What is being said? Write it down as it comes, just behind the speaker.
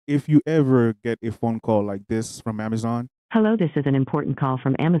if you ever get a phone call like this from Amazon, Hello, this is an important call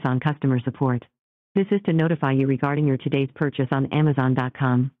from Amazon customer support. This is to notify you regarding your today's purchase on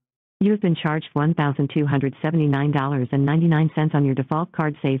Amazon.com. You have been charged $1,279.99 on your default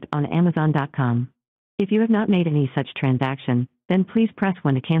card saved on Amazon.com. If you have not made any such transaction, then please press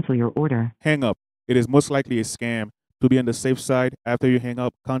 1 to cancel your order. hang up. It is most likely a scam. To be on the safe side, after you hang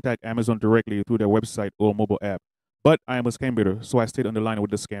up, contact Amazon directly through their website or mobile app. But I am a scam bidder, so I stayed on the line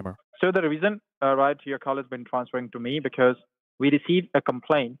with the scammer. So the reason, right, your call has been transferring to me because we received a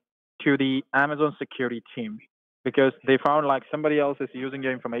complaint to the Amazon security team because they found like somebody else is using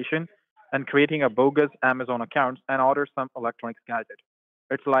your information and creating a bogus Amazon account and order some electronics gadget.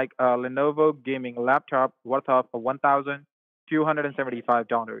 It's like a Lenovo gaming laptop worth of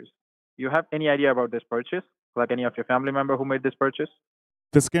 $1,275. You have any idea about this purchase? Like any of your family member who made this purchase?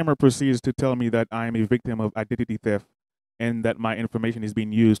 The scammer proceeds to tell me that I am a victim of identity theft and that my information is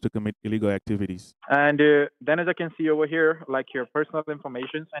being used to commit illegal activities. And then, as I can see over here, like your personal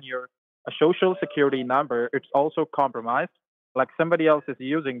information and your social security number, it's also compromised. Like somebody else is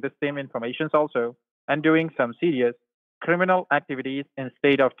using the same information also and doing some serious criminal activities in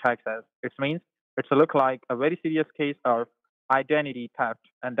state of Texas. It means it's a look like a very serious case of identity theft,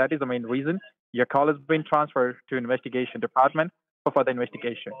 and that is the main reason your call has been transferred to investigation department for further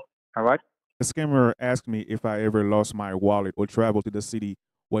investigation. All right. The scammer asked me if I ever lost my wallet or traveled to the city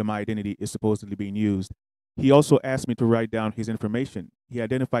where my identity is supposedly being used. He also asked me to write down his information. He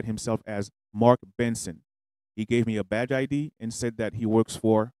identified himself as Mark Benson. He gave me a badge ID and said that he works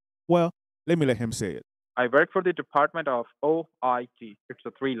for, well, let me let him say it. I work for the Department of OIG. It's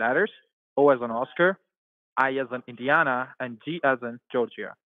the three letters: O as in Oscar, I as in Indiana, and G as in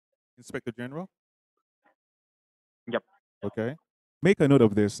Georgia. Inspector General? Yep. Okay. Make a note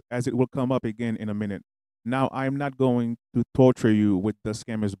of this as it will come up again in a minute. Now, I am not going to torture you with the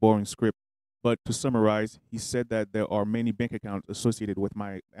scammer's boring script, but to summarize, he said that there are many bank accounts associated with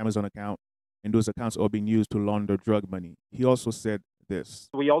my Amazon account, and those accounts are being used to launder drug money. He also said this.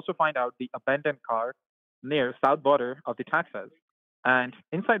 We also find out the abandoned car near south border of the Texas. And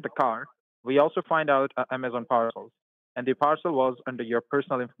inside the car, we also find out Amazon parcels. And the parcel was under your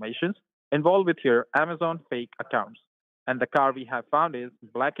personal information involved with your Amazon fake accounts. And the car we have found is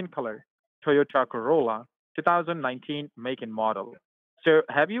black in color, Toyota Corolla, 2019 make and model. So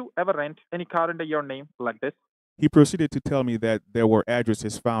have you ever rent any car under your name like this? He proceeded to tell me that there were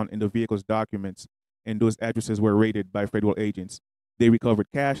addresses found in the vehicle's documents, and those addresses were raided by federal agents. They recovered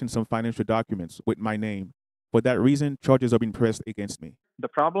cash and some financial documents with my name. For that reason, charges are being pressed against me. The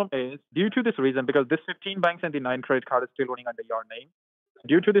problem is due to this reason, because this 15 banks and the 9 credit card is still running under your name.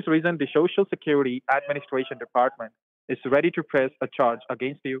 Due to this reason, the Social Security Administration Department is ready to press a charge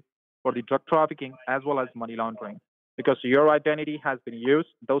against you for the drug trafficking as well as money laundering because your identity has been used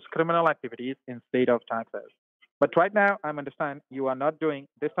those criminal activities in state of Texas. But right now, I understand you are not doing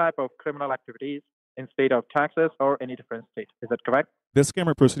this type of criminal activities in state of Texas or any different state. Is that correct? The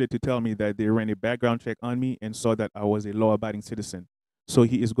scammer proceeded to tell me that they ran a background check on me and saw that I was a law-abiding citizen. So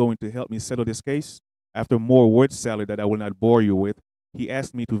he is going to help me settle this case. After more word salad that I will not bore you with, he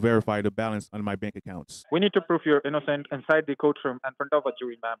asked me to verify the balance on my bank accounts. We need to prove you're innocent inside the courtroom in front of a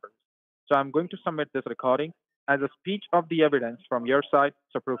jury member. So I'm going to submit this recording as a speech of the evidence from your side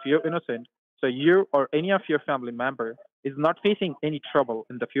to prove you're innocent so you or any of your family member is not facing any trouble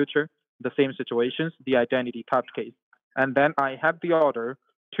in the future, the same situations, the identity theft case. And then I have the order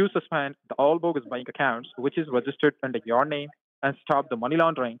to suspend the all bogus bank accounts, which is registered under your name, and stop the money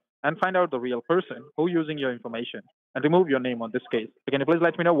laundering and find out the real person who using your information and remove your name on this case. Can you please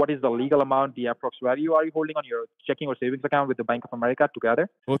let me know what is the legal amount, the approx value are you holding on your checking or savings account with the Bank of America together?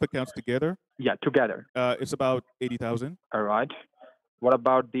 Both accounts together, Yeah, together. it's about 80,000. All right. What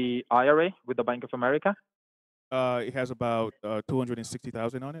about the IRA with the Bank of America? It has about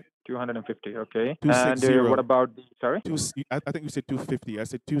 260,000 on it. 250. Okay. Two six And zero. what about the sorry? I think you said 250. I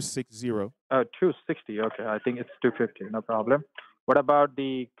said 260. 260. Okay, I think it's 250. No problem. What about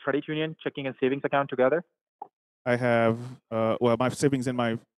the credit union checking and savings account together? I have well, my savings and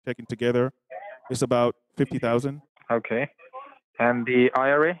my checking together is about 50,000. Okay. And the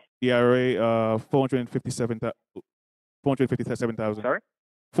IRA? The IRA 457,000. Sorry?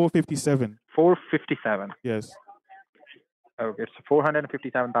 457. 457. Yes. Okay, it's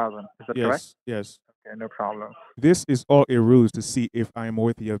 457,000. Is that correct? Yes. Yes. Okay, no problem. This is all a ruse to see if I am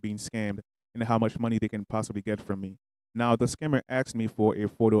worthy of being scammed and how much money they can possibly get from me. Now, the scammer asked me for a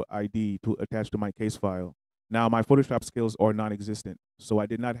photo ID to attach to my case file. Now, my Photoshop skills are non-existent, so I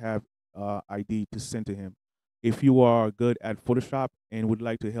did not have ID to send to him. If you are good at Photoshop and would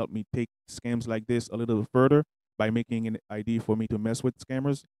like to help me take scams like this a little further by making an ID for me to mess with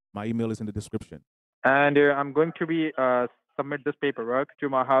scammers, My email is in the description. And I'm going to be submit this paperwork to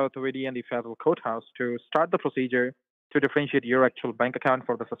my higher authority and the federal courthouse to start the procedure to differentiate your actual bank account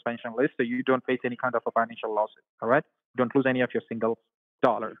for the suspension list, so you don't face any kind of a financial losses. All right, don't lose any of your single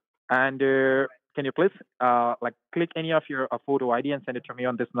dollar. And can you please like click any of your photo ID and send it to me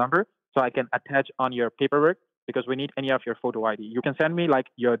on this number so I can attach on your paperwork, because we need any of your photo ID. You can send me like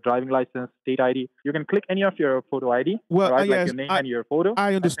your driving license, state ID. You can click any of your photo ID, Well, right? Like yes, your name and your photo,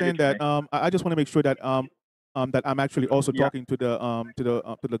 I and send it understand to me. that. I just want to make sure that I'm actually also Yeah, talking to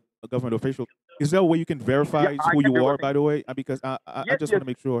the government official. Is there a way you can yeah, verify I who can you do one are, thing. by the way? Because I Yes, just want yes. to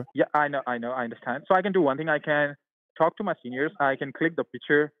make sure. Yeah, I understand. So I can do one thing. I can talk to my seniors. I can click the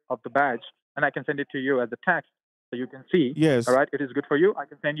picture of the badge and I can send it to you as a text so you can see. All Yes, right, it is good for you. I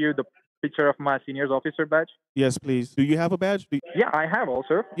can send you the picture of my seniors officer badge. yes, please. Do you have a badge? Yeah, I have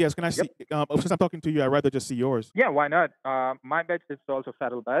also. Yes, can I Yep. see? Since I'm talking to you, I'd rather just see yours. Yeah, why not? My badge is also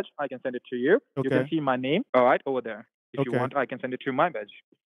federal badge. I can send it to you. You can Okay, see my name. All right, over there. If you okay, want, I can send it to my badge.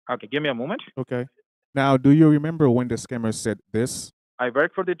 Okay, give me a moment. okay. Now, do you remember when the scammer said this? I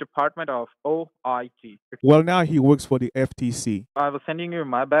work for the Department of OIG. Well, now he works for the FTC. I was sending you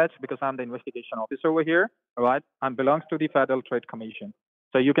my badge because I'm the investigation officer over here. All right. I belongs to the Federal Trade Commission.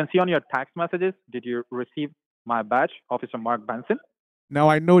 So you can see on your text messages, did you receive my badge, Officer Mark Benson? Now,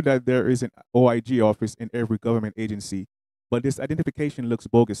 I know that there is an OIG office in every government agency, but this identification looks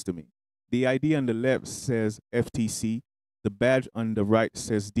bogus to me. The ID on the left says FTC, the badge on the right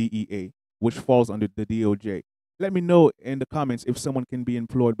says DEA, which falls under the DOJ. Let me know in the comments if someone can be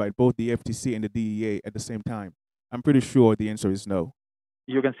employed by both the FTC and the DEA at the same time. I'm pretty sure the answer is no.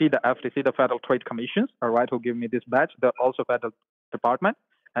 You can see the FTC, the Federal Trade Commissions, all right, who give me this badge. They're also Federal Department.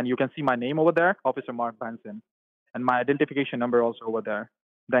 And you can see my name over there, Officer Mark Benson. And my identification number also over there,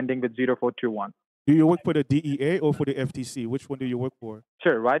 the ending with 0421. Do you work for the DEA or for the FTC? Which one do you work for?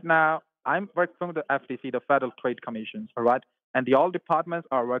 Sure. Right now, I'm working for the FTC, the Federal Trade Commissions, all right? And the all departments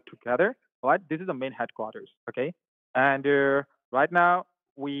are work together, all right? This is the main headquarters, okay? And right now,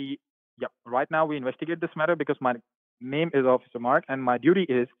 right now we investigate this matter because my name is Officer Mark, and my duty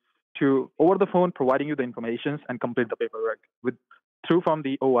is to, over the phone, providing you the information and complete the paperwork with through from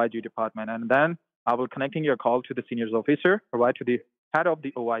the OIG department. And then I will connecting your call to the seniors officer, all right, to the head of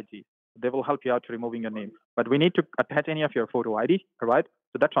the OIG. They will help you out to removing your name. But we need to attach any of your photo ID, all right?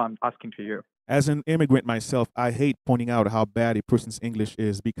 So that's why I'm asking to you. As an immigrant myself, I hate pointing out how bad a person's English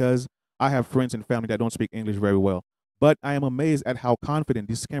is because I have friends and family that don't speak English very well. But I am amazed at how confident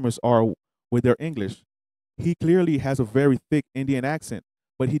these scammers are with their English. He clearly has a very thick Indian accent,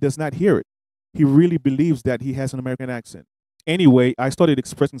 but he does not hear it. He really believes that he has an American accent. Anyway, I started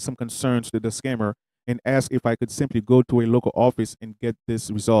expressing some concerns to the scammer and asked if I could simply go to a local office and get this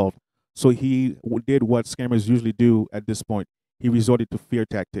resolved. So he did what scammers usually do at this point. He resorted to fear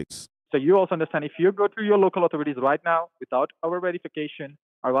tactics. So you also understand if you go to your local authorities right now without our verification,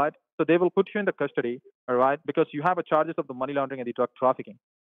 all right, so they will put you in the custody, all right, because you have a charges of the money laundering and the drug trafficking.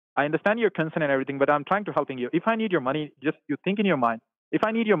 I understand your concern and everything, but I'm trying to helping you. If I need your money, just you think in your mind. If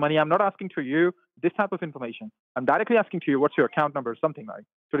I need your money, I'm not asking to you this type of information. I'm directly asking to you what's your account number or something like.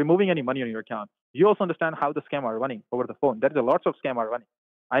 So removing any money on your account. You also understand how the scam are running over the phone. There is a lots of scam are running.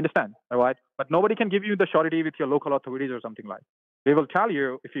 I understand, all right? But nobody can give you the surety with your local authorities or something like. We will tell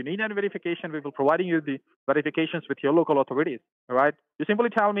you if you need any verification, we will providing you the verifications with your local authorities. All right. You simply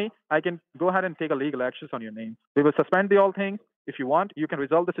tell me, I can go ahead and take a legal actions on your name. We will suspend the all things. If you want, you can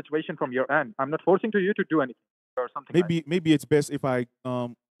resolve the situation from your end. I'm not forcing to you to do anything or something like. Maybe it's best if I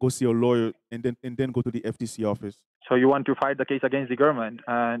go see a lawyer and then go to the FTC office. So you want to fight the case against the government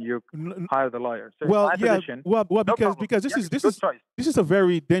and you hire the lawyer. So Well, my yeah, suggestion, well, no because problem. this Yeah, is it's a good choice. this is a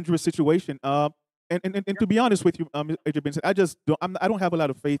very dangerous situation. And to be honest with you, Agent Benson, I don't have a lot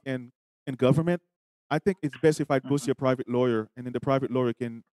of faith in government. I think it's best if I go see a private lawyer, and then the private lawyer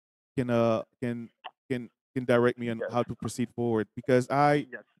can uh can can can direct me on Yes. how to proceed forward because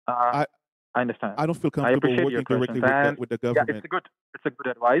Yes. I I understand. I don't feel I comfortable appreciate your working directly questions. And with the yeah, government. it's a good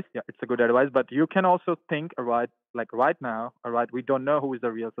advice. Yeah, it's a good advice. But you can also think, all right, like right now, all right, we don't know who is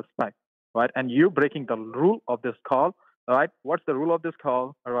the real suspect, right? And you breaking the rule of this call, all right? What's the rule of this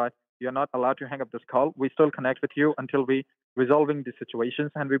call? All right, you're not allowed to hang up this call. We still connect with you until we resolving the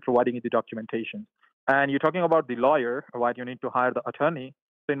situations and we providing you the documentation. And you're talking about the lawyer, all right? You need to hire the attorney.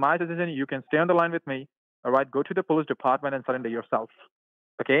 So in my suggestion, you can stay on the line with me, all right? Go to the police department and surrender yourself.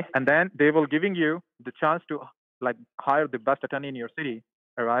 Okay, and then they will giving you the chance to like hire the best attorney in your city,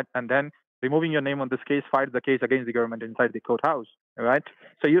 all right, and then removing your name on this case, fight the case against the government inside the courthouse, all right.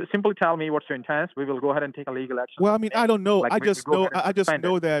 So you simply tell me what's your intent. We will go ahead and take a legal action. Well, I mean, I don't know. Like I we will just go know ahead and I just suspend it.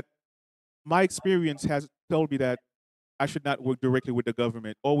 know that my experience has told me that I should not work directly with the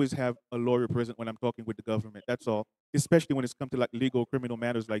government. Always have a lawyer present when I'm talking with the government. That's all. Especially when it's come to like legal criminal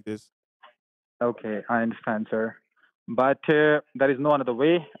matters like this. Okay, I understand, sir. But there is no another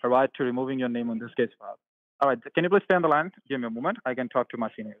way, all right, to removing your name on this case file. All right, can you please stay on the line? Give me a moment. I can talk to my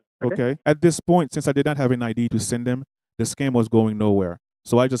seniors. Okay? Okay. At this point, since I did not have an ID to send them, the scam was going nowhere.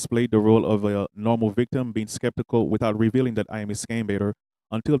 So I just played the role of a normal victim, being skeptical without revealing that I am a scam baiter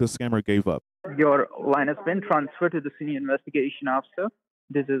until the scammer gave up. Your line has been transferred to the senior investigation officer.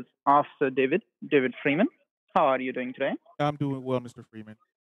 This is Officer David Freeman. How are you doing today? I'm doing well, Mr. Freeman.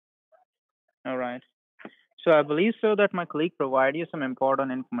 All right. So I believe so that my colleague provided you some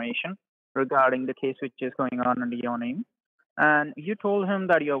important information regarding the case which is going on under your name. And you told him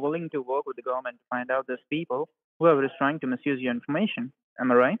that you're willing to work with the government to find out these people, whoever is trying to misuse your information.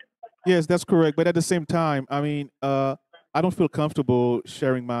 Am I right? Yes, that's correct. But at the same time, I mean, I don't feel comfortable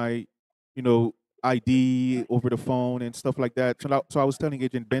sharing my, you know, ID over the phone and stuff like that. So I was telling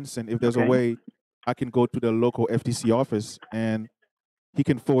Agent Benson if there's a Okay. way I can go to the local FTC office and he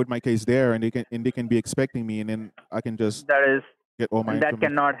can forward my case there, and they can be expecting me, and then I can just That is get all my that information.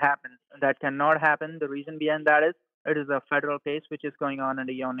 cannot happen. That cannot happen. The reason behind that is it is a federal case which is going on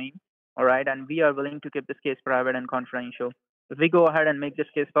under your name. All right, and we are willing to keep this case private and confidential. If we go ahead and make this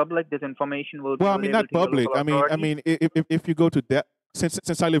case public, this information will be Well, I mean, available not to your public. local I authorities. mean, if you go to that,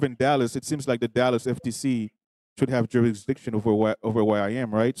 since I live in Dallas, it seems like the Dallas FTC should have jurisdiction over where I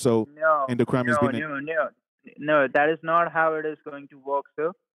am, right? So, No, and the crime has no, been. no, no, no. That is not how it is going to work,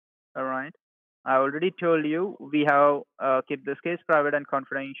 sir. All right. I already told you we have keep this case private and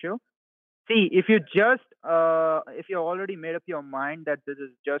confidential. See, if you already made up your mind that this is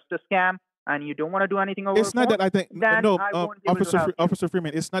just a scam and you don't want to do anything over the It's not phone, that I think then no, I won't be able to help you. Officer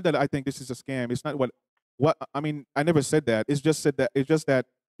Freeman. It's not that I think this is a scam. It's not what I mean. I never said that. It's just that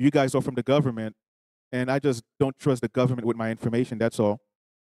you guys are from the government, and I just don't trust the government with my information. That's all.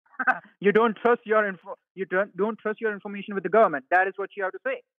 You don't trust your don't trust your information with the government. That is what you have to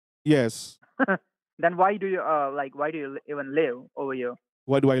say. Yes. Then why do you why do you even live over here?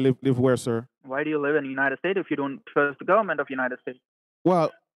 Why do I live where, sir? Why do you live in the United States if you don't trust the government of the United States?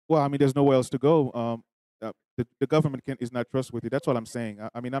 Well, I mean, there's nowhere else to go. The government is not trustworthy. That's all I'm saying.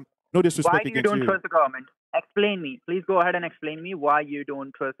 I mean, I'm no Why disrespect do you against don't you. trust the government? Explain me. Please go ahead and explain me why you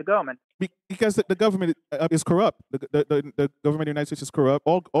don't trust the government. Because the government is corrupt. The government of the United States is corrupt.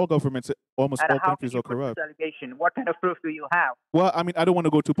 All governments, almost And all how can countries you are put this corrupt. allegation? What kind of proof do you have? Well, I mean, I don't want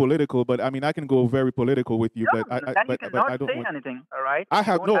to go too political, but I mean, I can go very political with you, No, but no, then you but cannot I don't say want. anything. All right. I If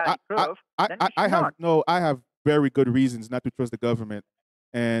you have don't no. have any proof, then you I should have not. no. I have very good reasons not to trust the government,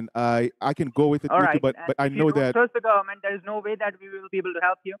 and I can go with it All with you, right. but And I if you know don't that. trust the government, there is no way that we will be able to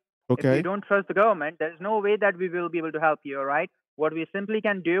help you. If you Okay. don't trust the government, there is no way that we will be able to help you. All right. What we simply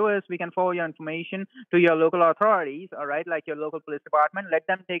can do is we can forward your information to your local authorities. All right, like your local police department. Let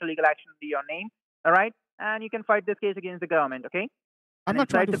them take legal action to your name. All right, and you can fight this case against the government. Okay. I'm And not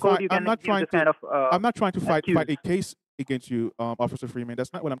trying inside to the court, fight. you I'm can not give trying this to. kind of I'm not trying to fight excuse. a case against you, Officer Freeman.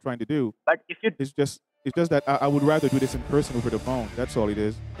 That's not what I'm trying to do. But if you It's just that I would rather do this in person over the phone. That's all it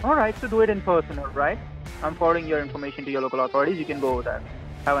is. all right, so do it in person. All right. I'm forwarding your information to your local authorities. You can go over that.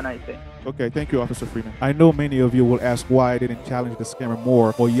 Have a nice day. Okay, thank you, Officer Freeman. I know many of you will ask why I didn't challenge the scammer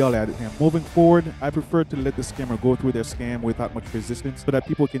more or yell at him. Moving forward, I prefer to let the scammer go through their scam without much resistance so that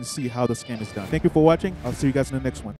people can see how the scam is done. Thank you for watching. I'll see you guys in the next one.